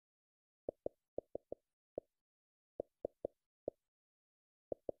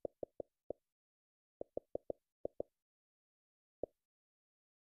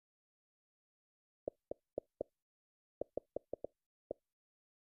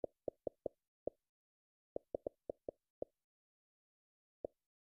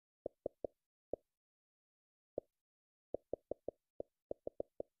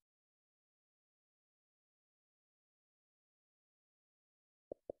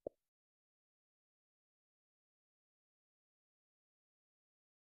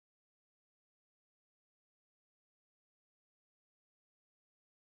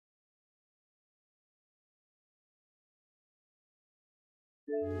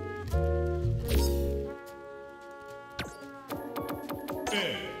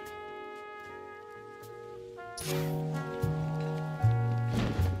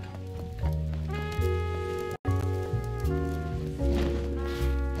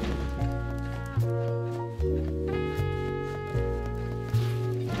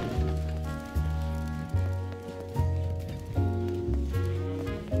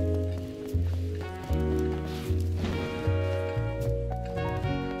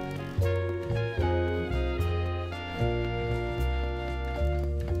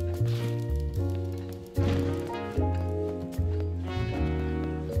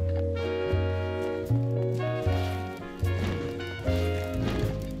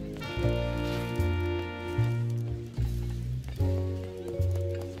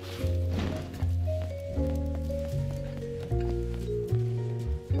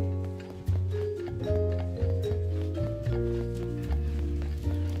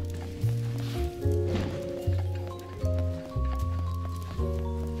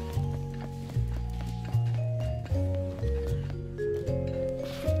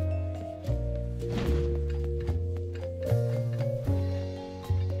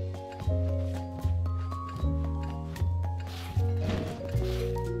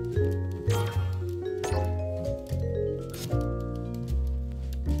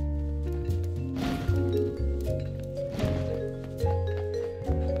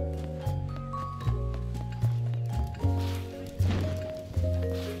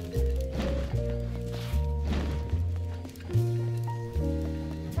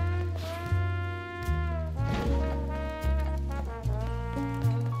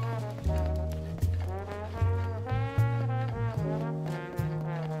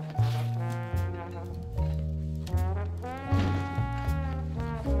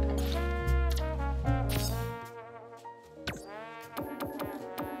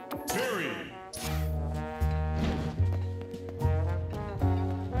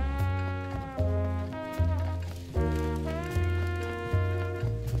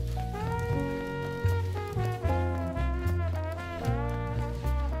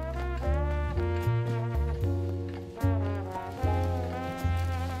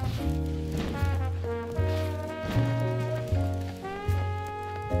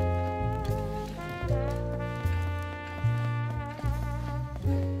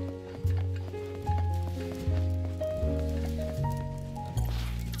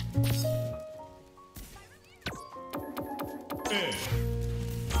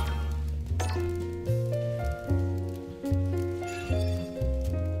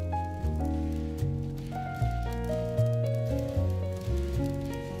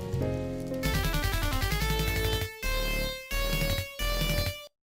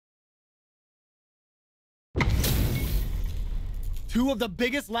Two of the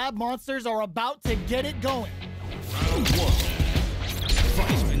biggest lab monsters are about to get it going.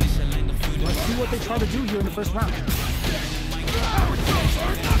 Let's see what they try to do here in the first round.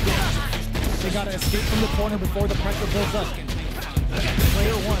 They gotta escape from the corner before the pressure builds up.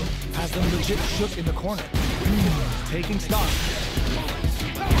 Player one has them legit shook in the corner. Taking stock.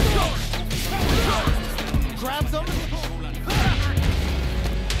 Grabs them.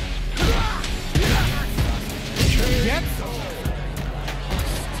 Gets them.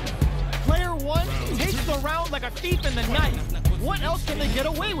 Player one takes the round like a thief in the night. What else can they get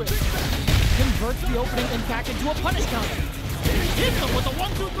away with? Converts the opening impact into a punish counter. Hits them with a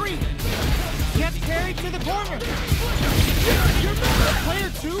 1-2-3. Gets carried to the corner. Player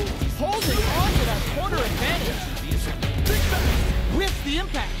two holding on to that corner advantage. With the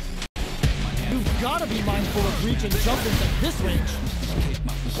impact. You've got to be mindful of reach and jumping at this range.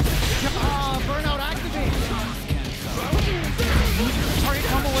 Burnout activates. Target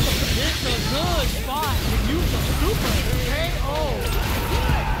combo with a it's a good spot to use the super KO.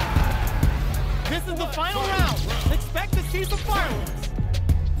 This is the final round. Expect to see some fireworks.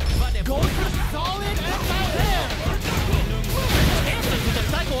 Goes for the solid anti-air. Answers with a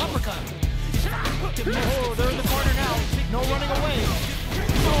psycho uppercut. Oh, they're in the corner now. No running away.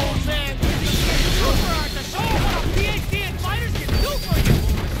 Oh man, super art to show what a PhD and fighters can do for you.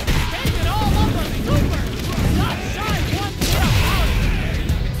 Spend it all on the super. Not shy one step out.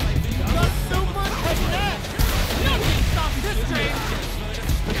 The super connect. Nothing stops this train.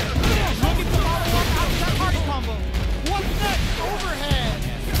 Looking to follow up after that party combo. What's next? Overhead.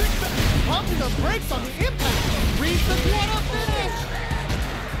 Pumping the brakes on the impact. Reads the quarter finish.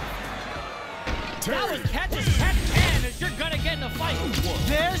 That was catch as catch can as you're gonna get in a fight.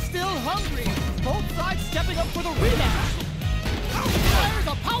 They're still hungry. Both sides stepping up for the rematch. Fires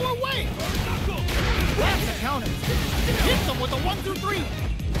a power wave! That's a counter. Hits him with a 1-2-3.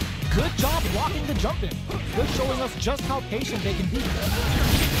 Good job blocking the jump in. Good showing us just how patient they can be.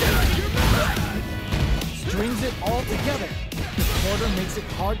 Strings it all together. The quarter makes it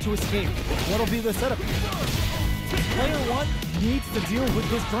hard to escape. What'll be the setup? Player 1 needs to deal with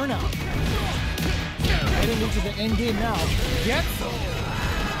this burnout. Heading into the end game now. Gets him.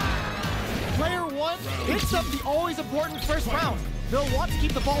 Player 1 picks up the always important first round. They'll want to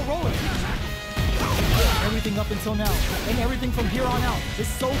keep the ball rolling. Everything up until now, and everything from here on out, is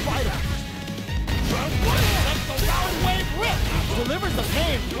so vital. That's the round wave rip! Delivers the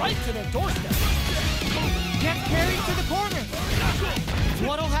pain right to their doorstep. Gets carried to the corner.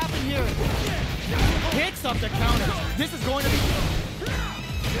 What'll happen here? Picks up the counter. This is going to be...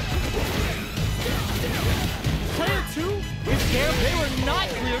 Player 2 is there. They were not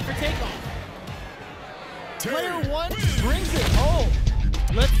cleared for takeoff. Player 1 brings it home.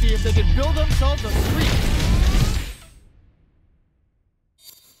 Let's see if they can build themselves a streak.